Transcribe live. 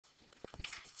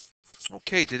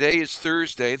Okay, today is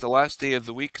Thursday, the last day of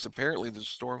the week, because apparently there's a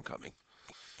storm coming.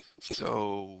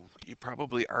 So you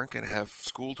probably aren't going to have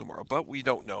school tomorrow, but we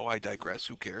don't know. I digress.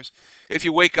 Who cares? If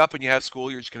you wake up and you have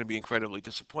school, you're just going to be incredibly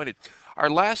disappointed. Our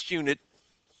last unit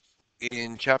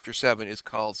in Chapter 7 is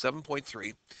called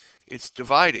 7.3. It's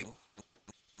dividing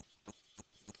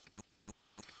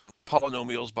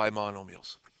polynomials by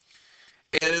monomials.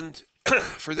 And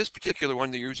for this particular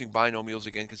one, they're using binomials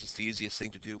again because it's the easiest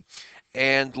thing to do.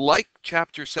 And like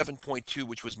Chapter 7.2,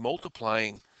 which was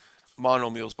multiplying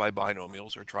monomials by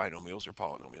binomials or trinomials or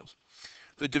polynomials,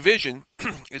 the division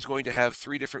is going to have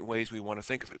three different ways we want to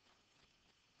think of it.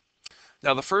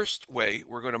 Now, the first way,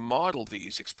 we're going to model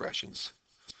these expressions,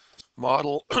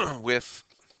 model with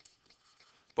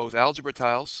both algebra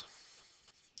tiles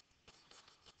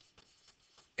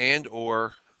and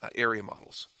or area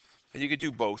models. And you could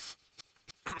do both.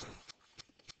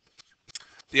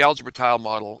 The algebra tile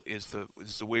model is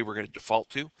the way we're going to default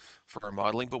to for our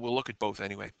modeling, but we'll look at both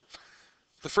anyway.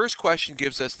 The first question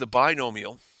gives us the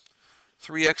binomial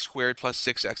 3x squared plus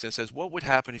 6x, and it says what would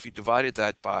happen if you divided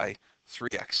that by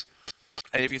 3x.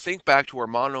 And if you think back to our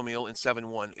monomial in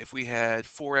 7.1, if we had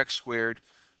 4x squared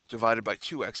divided by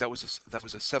 2x, that was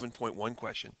a 7.1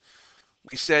 question.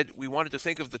 We said we wanted to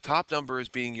think of the top number as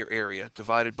being your area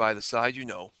divided by the side you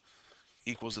know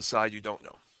equals the side you don't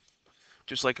know.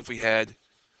 Just like if we had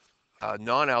a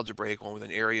non-algebraic one with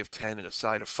an area of 10 and a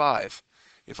side of 5,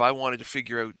 if I wanted to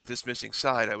figure out this missing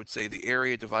side, I would say the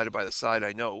area divided by the side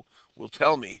I know will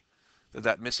tell me that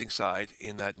that missing side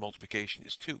in that multiplication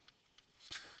is 2.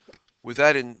 With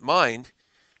that in mind,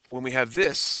 when we have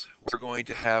this, we're going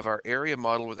to have our area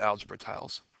model with algebra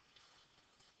tiles.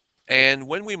 And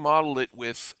when we model it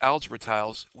with algebra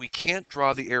tiles, we can't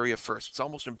draw the area first. It's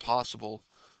almost impossible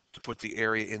to put the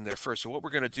area in there first. So what we're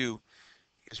going to do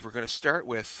is we're going to start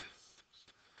with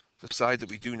the side that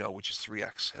we do know, which is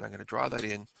 3x. And I'm going to draw that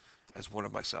in as one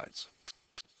of my sides.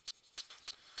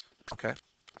 Okay?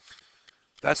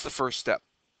 That's the first step.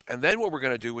 And then what we're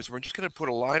going to do is we're just going to put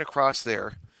a line across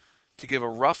there to give a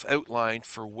rough outline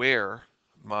for where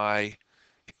my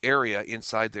area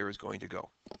inside there is going to go.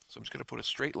 So I'm just going to put a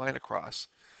straight line across.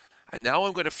 And now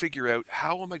I'm going to figure out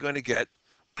how am I going to get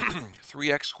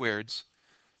 3x squareds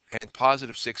and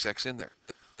positive 6x in there.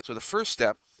 So the first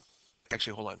step,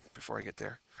 actually hold on, before I get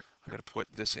there, I'm going to put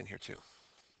this in here too.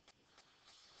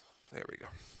 There we go.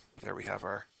 There we have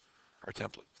our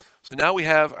template. So now we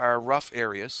have our rough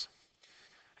areas.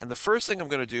 And the first thing I'm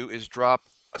going to do is drop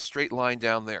a straight line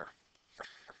down there.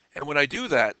 And when I do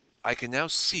that, I can now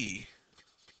see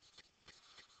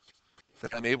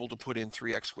that I'm able to put in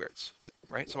 3x squareds,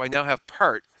 right? So I now have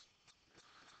part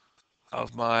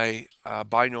of my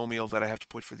binomial that I have to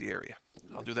put for the area.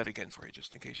 I'll do that again for you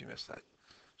just in case you missed that.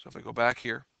 So if I go back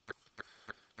here,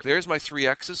 there's my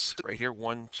 3x's right here,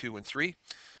 1, 2, and 3.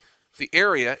 The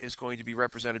area is going to be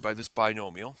represented by this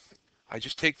binomial. I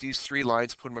just take these three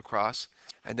lines, put them across,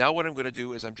 and now what I'm going to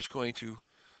do is I'm just going to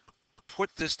put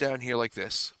this down here like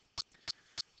this.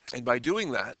 And by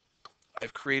doing that,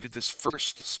 I've created this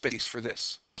first space for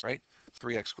this, right?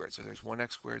 3x squared. So there's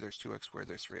 1x squared, there's 2x squared,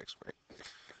 there's 3x squared.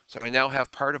 So I now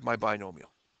have part of my binomial.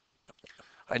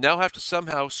 I now have to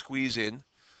somehow squeeze in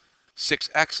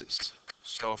 6x's.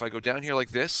 So if I go down here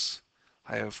like this,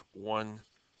 I have 1,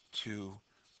 2,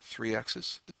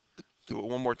 3x's. Do it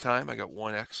one more time. I got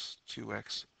 1x,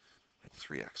 2x, and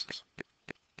 3x's.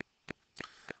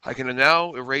 I can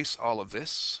now erase all of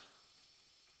this,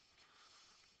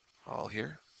 all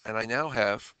here, and I now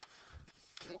have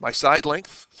my side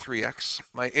length, 3x,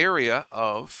 my area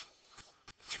of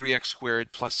 3x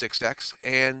squared plus 6x,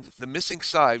 and the missing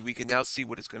side, we can now see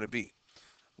what it's going to be.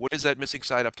 What is that missing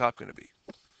side up top going to be?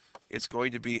 It's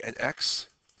going to be an x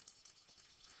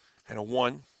and a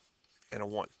 1 and a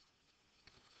 1.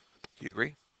 Do you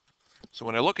agree? So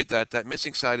when I look at that, that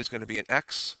missing side is going to be an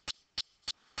x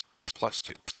plus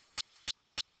 2.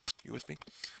 You with me?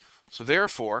 So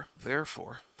therefore,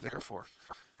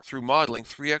 through modeling,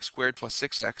 3x squared plus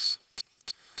 6x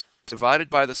divided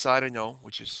by the side I know,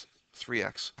 which is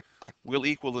 3x, will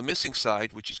equal the missing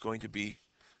side, which is going to be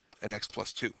an x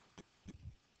plus 2.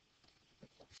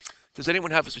 Does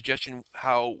anyone have a suggestion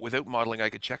how, without modeling, I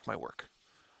could check my work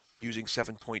using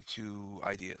 7.2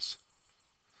 ideas?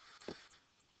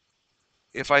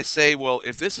 If I say, well,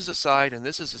 if this is a side and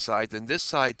this is a side, then this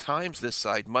side times this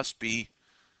side must be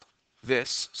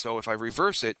this. So if I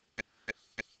reverse it,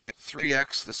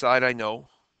 3x, the side I know,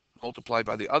 multiplied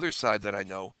by the other side that I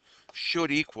know,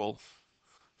 should equal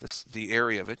the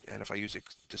area of it. And if I use a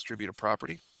distributive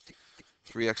property,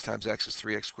 3x times x is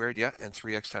 3x squared, yeah, and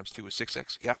 3x times 2 is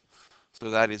 6x, yeah. So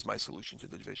that is my solution to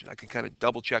the division. I can kind of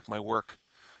double check my work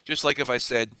Just like if I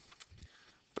said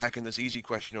back in this easy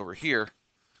question over here,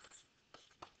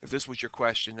 if this was your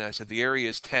question and I said the area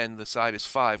is 10, the side is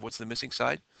 5, what's the missing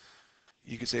side?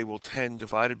 You could say, well, 10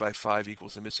 divided by 5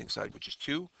 equals the missing side, which is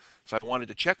 2. If I wanted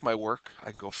to check my work, I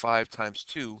could go 5 times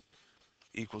 2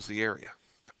 equals the area.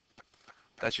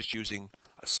 That's just using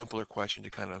a simpler question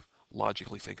to kind of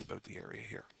logically think about the area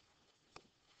here.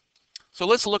 So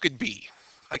let's look at B.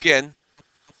 Again,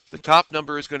 the top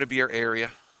number is going to be our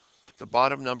area. The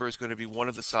bottom number is going to be one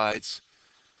of the sides,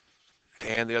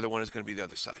 and the other one is going to be the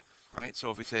other side, right?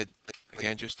 So if we said,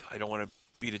 again, just, I don't want to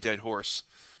beat a dead horse,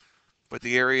 but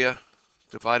the area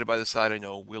divided by the side I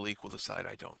know will equal the side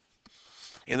I don't.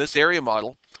 In this area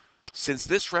model, since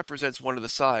this represents one of the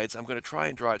sides, I'm going to try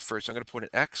and draw it first. I'm going to put an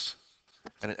X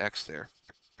and an X there.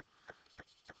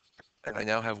 And I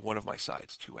now have one of my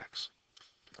sides, 2X,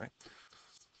 right?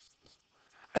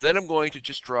 And then I'm going to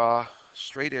just draw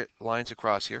straight lines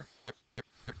across here.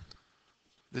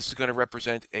 This is going to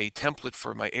represent a template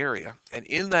for my area. And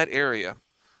in that area,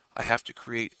 I have to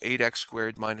create 8x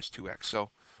squared minus 2x. So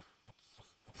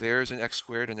there's an x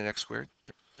squared and an x squared.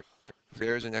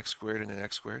 There's an x squared and an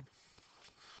x squared.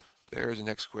 There's an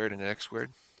x squared and an x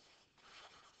squared.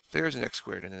 There's an x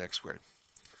squared and an x squared.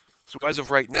 So as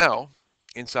of right now,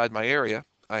 inside my area,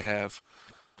 I have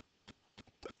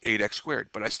 8x squared.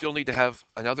 But I still need to have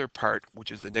another part,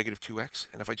 which is the negative 2x.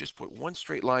 And if I just put one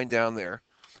straight line down there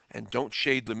and don't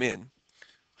shade them in,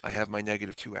 I have my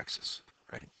negative 2x's,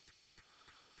 right?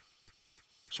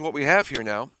 So what we have here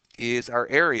now is our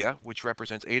area, which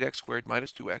represents 8x squared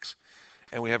minus 2x,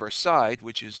 and we have our side,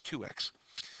 which is 2x.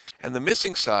 And the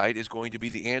missing side is going to be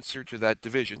the answer to that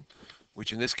division,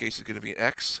 which in this case is going to be an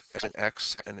x, and an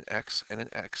x, and an x, and an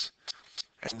x.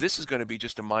 And this is going to be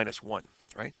just a minus 1,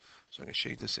 right? So I'm going to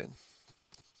shade this in.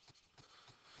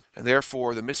 And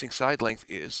therefore, the missing side length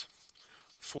is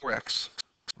 4x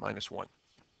minus 1.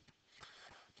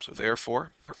 So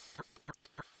therefore,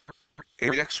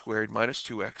 8x squared minus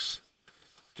 2x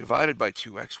divided by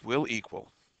 2x will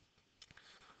equal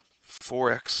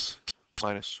 4x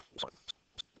minus 1.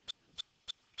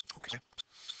 Okay.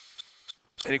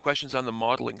 Any questions on the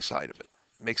modeling side of it?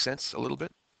 Make sense a little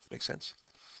bit? Make sense?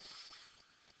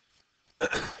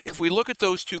 If we look at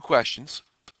those two questions,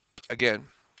 again,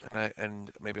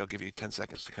 and maybe I'll give you 10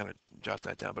 seconds to kind of jot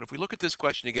that down. But if we look at this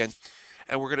question again,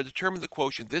 and we're going to determine the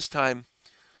quotient this time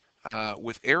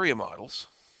with area models,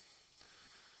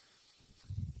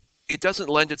 it doesn't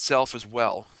lend itself as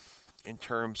well in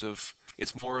terms of,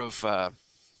 it's more of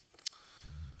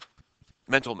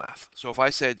mental math. So if I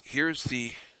said, here's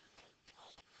the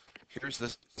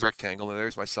rectangle, and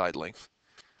there's my side length,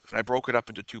 and I broke it up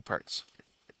into two parts.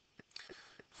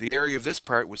 The area of this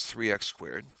part was 3x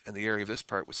squared, and the area of this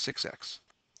part was 6x.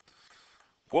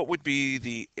 What would be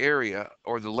the area,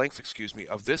 or the length, excuse me,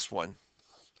 of this one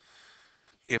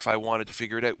if I wanted to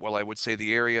figure it out? Well, I would say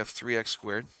the area of 3x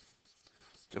squared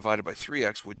divided by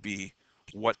 3x would be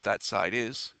what that side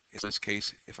is. In this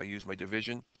case, if I use my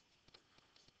division,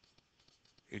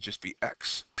 it'd just be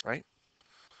x, right?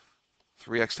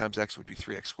 3x times x would be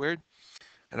 3x squared.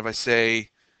 And if I say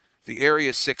the area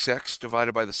is 6x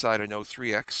divided by the side I know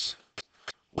 3x,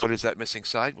 what is that missing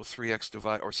side? Well, 3x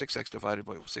divided, or 6x divided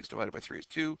by 6 divided by 3 is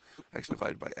 2. X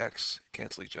divided by x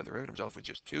cancel each other out. I'm left with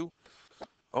just 2.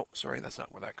 Oh, sorry, that's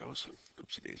not where that goes.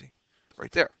 Oopsie daisy.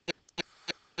 Right there.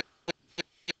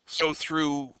 So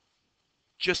through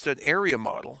just an area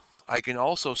model, I can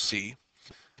also see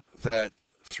that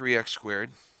 3x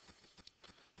squared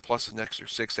plus an extra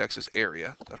 6x is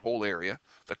area, that whole area,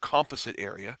 the composite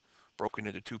area, broken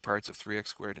into two parts of 3x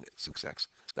squared and 6x.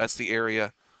 That's the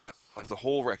area of the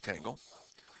whole rectangle,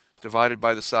 divided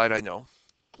by the side I know,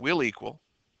 will equal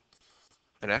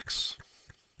an x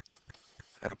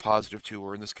and a positive 2,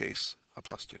 or in this case, a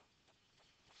plus 2.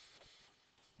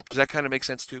 Does that kind of make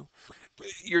sense too?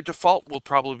 Your default will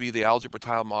probably be the algebra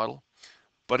tile model,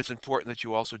 but it's important that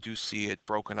you also do see it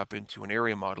broken up into an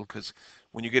area model, because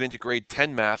when you get into grade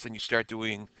 10 math and you start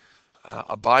doing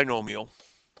a binomial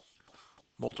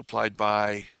multiplied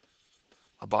by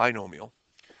a binomial,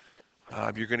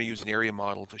 you're going to use an area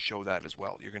model to show that as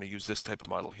well. You're going to use this type of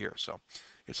model here. So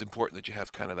it's important that you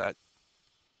have kind of that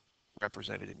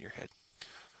represented in your head.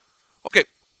 Okay.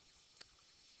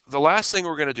 The last thing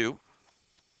we're going to do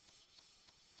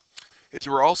is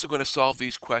we're also going to solve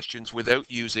these questions without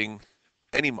using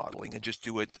any modeling and just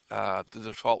do it the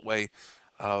default way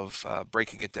of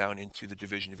breaking it down into the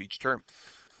division of each term.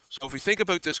 So if we think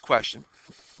about this question,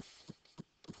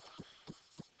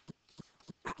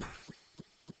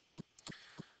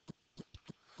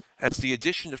 as the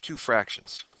addition of two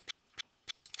fractions.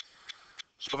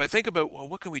 So if I think about, well,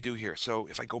 what can we do here? So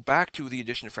if I go back to the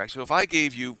addition of fractions, so if I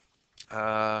gave you,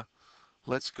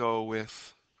 let's go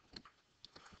with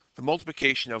the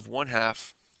multiplication of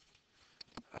 1/2,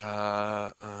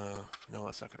 no,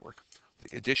 that's not going to work.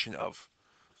 The addition of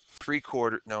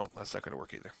 3/4, no, that's not going to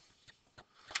work either.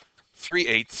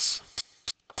 3/8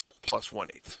 plus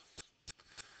 1/8.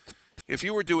 If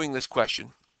you were doing this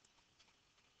question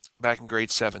back in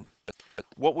grade 7,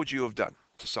 what would you have done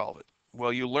to solve it?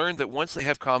 Well, you learned that once they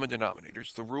have common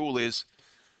denominators, the rule is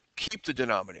keep the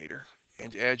denominator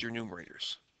and add your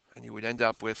numerators. And you would end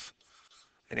up with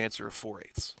an answer of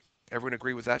 4/8. Everyone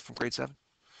agree with that from grade 7?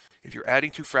 If you're adding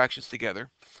two fractions together,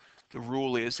 the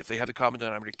rule is if they have the common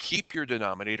denominator, keep your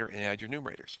denominator and add your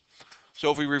numerators.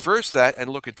 So if we reverse that and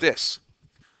look at this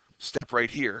step right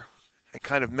here and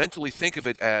kind of mentally think of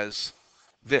it as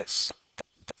this,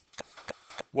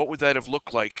 what would that have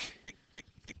looked like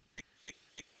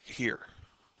here?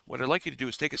 What I'd like you to do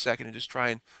is take a second and just try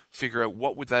and figure out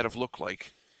what would that have looked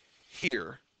like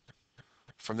here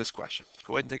from this question.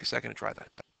 Go ahead and take a second and try that.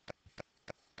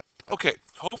 Okay,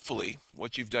 hopefully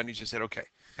what you've done is you said, okay,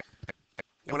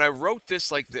 when I wrote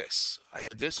this like this, I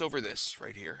had this over this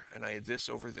right here, and I had this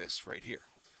over this right here.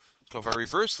 So if I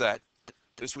reverse that,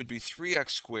 this would be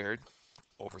 3x squared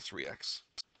over 3x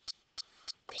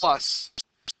plus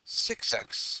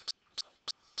 6x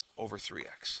over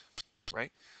 3x,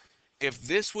 right? If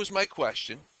this was my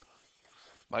question,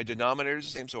 my denominator is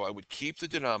the same, so I would keep the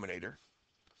denominator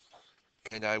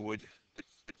and I would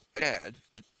add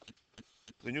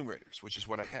the numerators, which is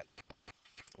what I had,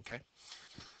 okay?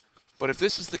 But if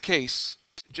this is the case,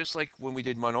 just like when we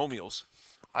did monomials,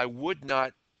 I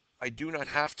do not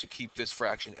have to keep this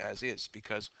fraction as is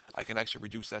because I can actually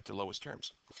reduce that to lowest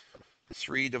terms.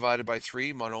 3 divided by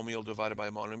 3, monomial divided by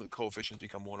monomial, the coefficients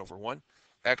become 1 over 1.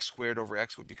 X squared over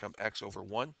x would become x over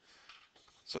 1.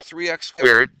 So 3x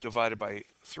squared divided by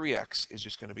 3x is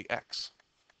just going to be x.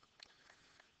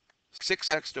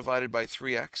 6x divided by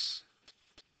 3x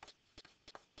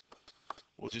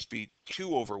will just be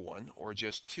 2 over 1, or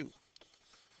just 2.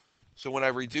 So when I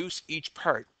reduce each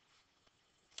part,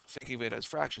 thinking of it as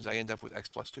fractions, I end up with x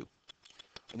plus 2.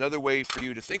 Another way for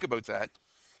you to think about that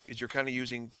is you're kind of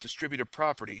using distributive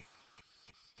property,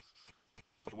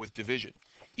 but with division.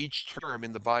 Each term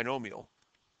in the binomial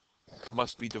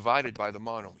must be divided by the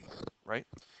monomial, right?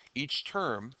 Each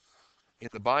term in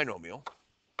the binomial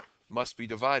must be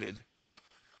divided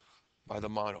by the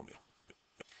monomial.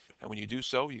 And when you do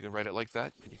so, you can write it like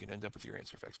that, and you can end up with your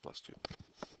answer of x plus 2.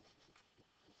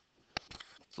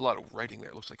 It's a lot of writing there.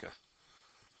 It looks like a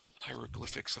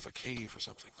hieroglyphics of a cave or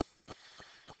something.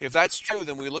 If that's true,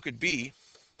 then we look at B.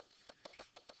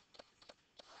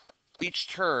 Each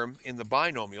term in the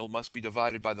binomial must be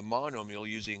divided by the monomial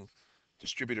using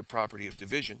distributive property of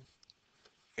division.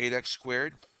 8x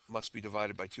squared must be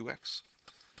divided by 2x.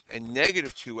 And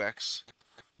negative 2x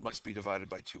must be divided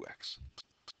by 2x.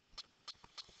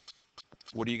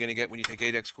 What are you going to get when you take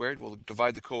 8x squared? Well,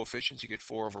 divide the coefficients. You get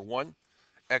 4 over 1.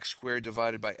 X squared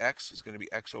divided by x is going to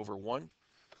be x over 1.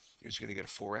 You're just going to get a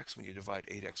 4x when you divide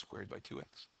 8x squared by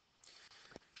 2x.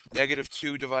 Negative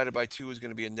 2 divided by 2 is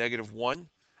going to be a negative 1.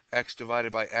 X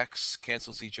divided by x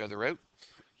cancels each other out.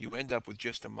 You end up with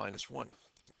just a minus 1.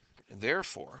 And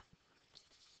therefore,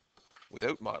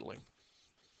 without modeling,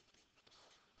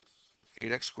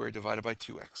 8x squared divided by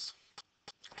 2x.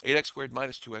 8x squared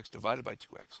minus 2x divided by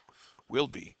 2x will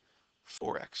be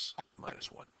 4x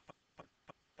minus 1.